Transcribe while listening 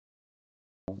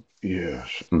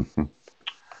Yes.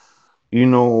 You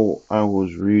know, I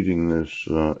was reading this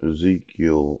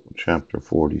Ezekiel chapter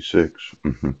 46,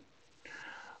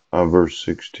 verse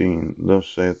 16. Thus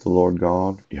saith the Lord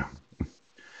God, yeah.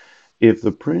 If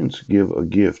the prince give a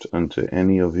gift unto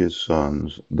any of his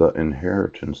sons, the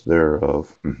inheritance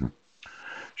thereof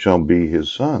shall be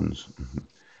his sons.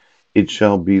 It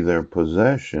shall be their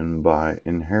possession by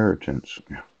inheritance.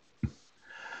 Yeah.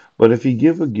 But if he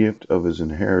give a gift of his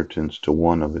inheritance to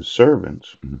one of his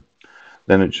servants,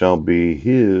 then it shall be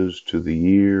his to the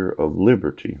year of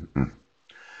liberty.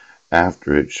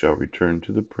 After it shall return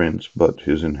to the prince, but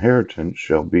his inheritance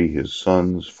shall be his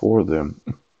sons for them.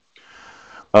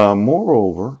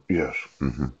 Moreover, yes,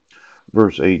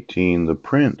 verse 18, the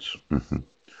prince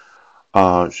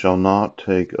shall not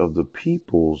take of the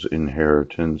people's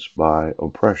inheritance by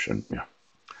oppression, yeah,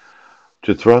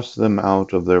 to thrust them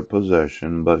out of their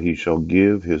possession, but he shall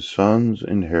give his sons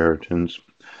inheritance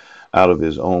out of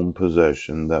his own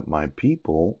possession, that my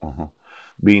people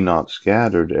be not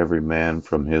scattered every man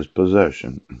from his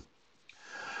possession.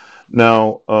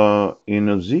 Now, in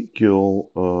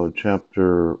Ezekiel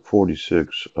chapter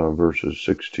 46, verses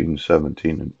 16,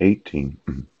 17, and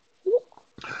 18,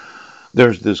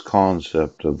 there's this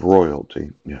concept of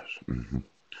royalty. Yes.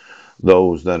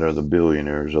 Those that are the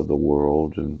billionaires of the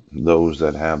world and those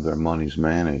that have their monies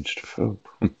managed.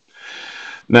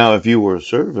 Now, if you were a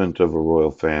servant of a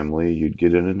royal family, you'd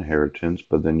get an inheritance,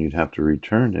 but then you'd have to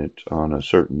return it on a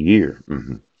certain year,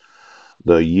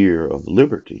 the year of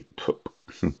liberty.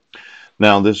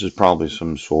 Now, this is probably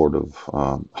some sort of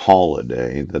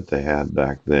holiday that they had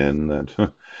back then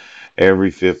that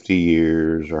every 50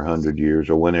 years or 100 years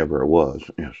or whenever it was.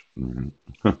 Yes.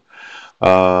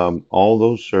 All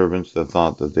those servants that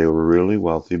thought that they were really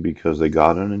wealthy because they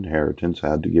got an inheritance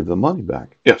had to give the money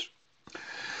back. Yes.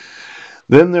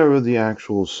 Then there were the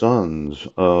actual sons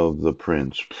of the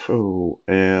prince. Oh,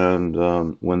 and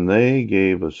when they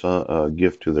gave a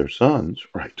gift to their sons,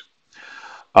 right,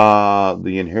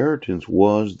 the inheritance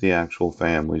was the actual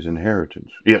family's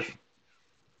inheritance. Yes.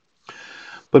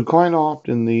 But quite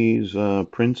often, these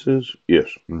princes, yes,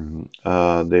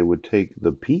 they would take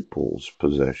the people's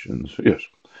possessions, yes.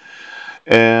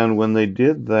 And when they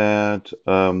did that,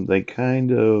 they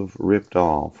kind of ripped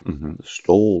off,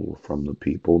 stole from the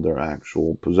people their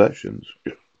actual possessions.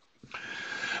 Yeah.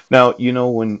 Now, you know,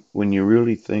 when you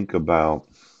really think about,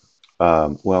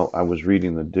 well, I was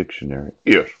reading the dictionary.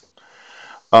 Yes.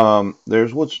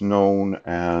 There's what's known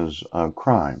as a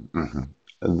crime,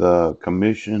 the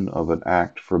commission of an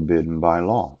act forbidden by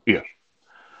law. Yes.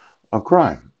 A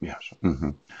crime. Yes.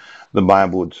 The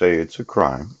Bible would say it's a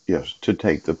crime, yes, to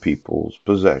take the people's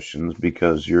possessions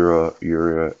because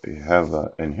you have an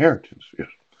inheritance, yes.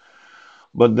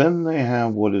 But then they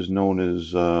have what is known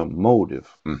as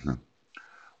motive.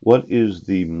 What is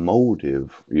the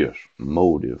motive? Yes,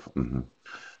 motive.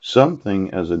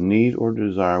 Something as a need or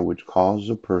desire which causes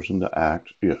a person to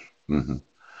act. Yes.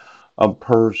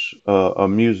 A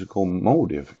musical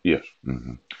motive. Yes.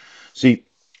 See,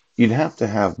 you'd have to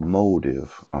have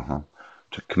motive.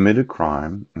 To commit a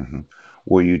crime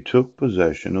where you took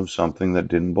possession of something that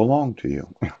didn't belong to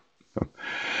you.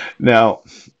 Now,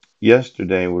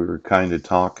 yesterday we were kind of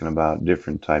talking about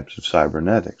different types of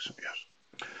cybernetics.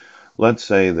 Yes. Let's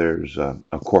say there's a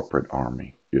corporate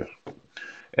army. Yes.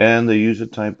 And they use a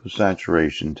type of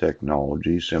saturation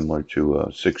technology similar to a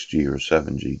 6G or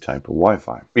 7G type of Wi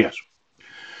Fi. Yes.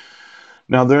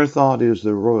 Now, their thought is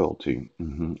their royalty.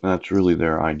 That's really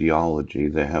their ideology.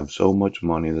 They have so much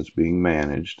money that's being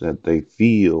managed that they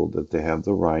feel that they have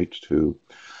the right to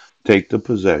take the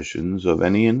possessions of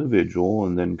any individual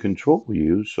and then control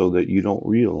you so that you don't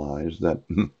realize that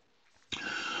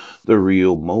the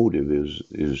real motive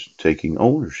is taking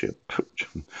ownership.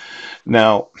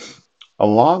 Now, a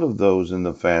lot of those in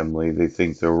the family, they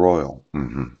think they're royal.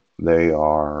 They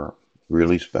are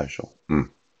really special.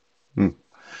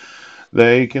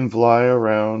 They can fly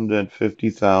around at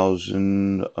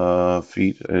 50,000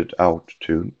 feet at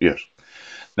altitude. Yes.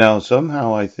 Now,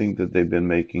 somehow I think that they've been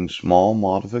making small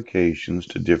modifications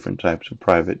to different types of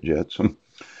private jets,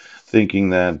 thinking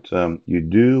that you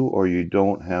do or you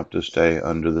don't have to stay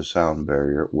under the sound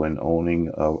barrier when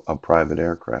owning a private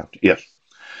aircraft. Yes.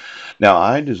 Now,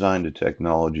 I designed a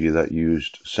technology that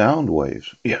used sound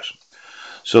waves. Yes.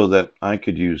 So that I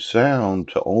could use sound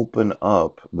to open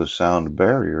up the sound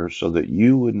barrier so that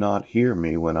you would not hear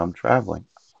me when I'm traveling.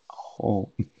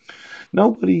 Oh,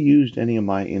 nobody used any of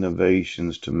my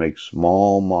innovations to make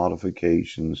small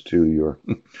modifications to your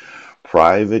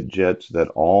private jets that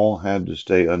all had to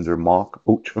stay under Mach.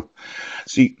 Oh,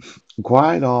 see,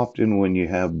 Quite often, when you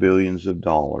have billions of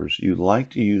dollars, you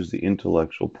like to use the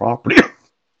intellectual property.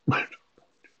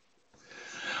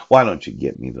 Why don't you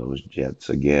get me those jets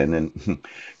again? And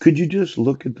could you just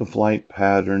look at the flight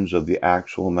patterns of the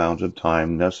actual amount of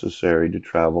time necessary to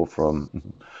travel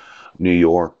from New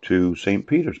York to St.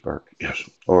 Petersburg? Yes.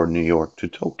 Or New York to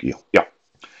Tokyo? Yeah.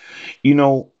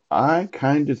 I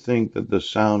kind of think that the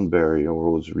sound barrier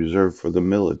was reserved for the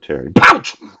military.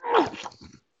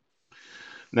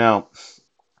 Now,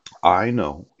 I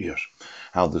know, yes,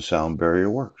 how the sound barrier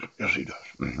works. Yes, he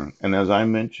does. And as I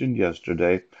mentioned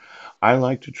yesterday, I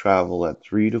like to travel at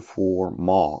 3 to 4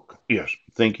 Mach. Yes,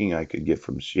 thinking I could get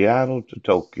from Seattle to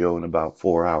Tokyo in about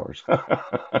 4 hours.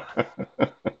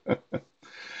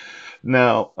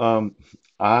 Now,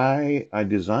 I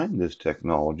designed this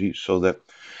technology so that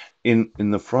in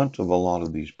the front of a lot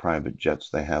of these private jets,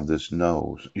 they have this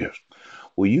nose. Yes.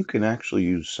 Well, you can actually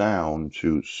use sound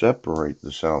to separate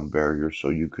the sound barrier so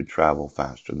you could travel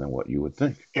faster than what you would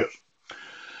think. Yes.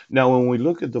 Now, when we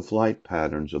look at the flight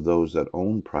patterns of those that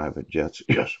own private jets,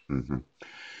 yes,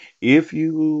 if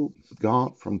you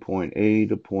got from point A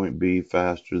to point B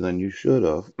faster than you should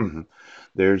have,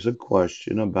 there's a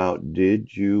question about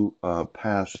did you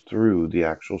pass through the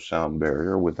actual sound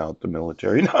barrier without the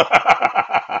military?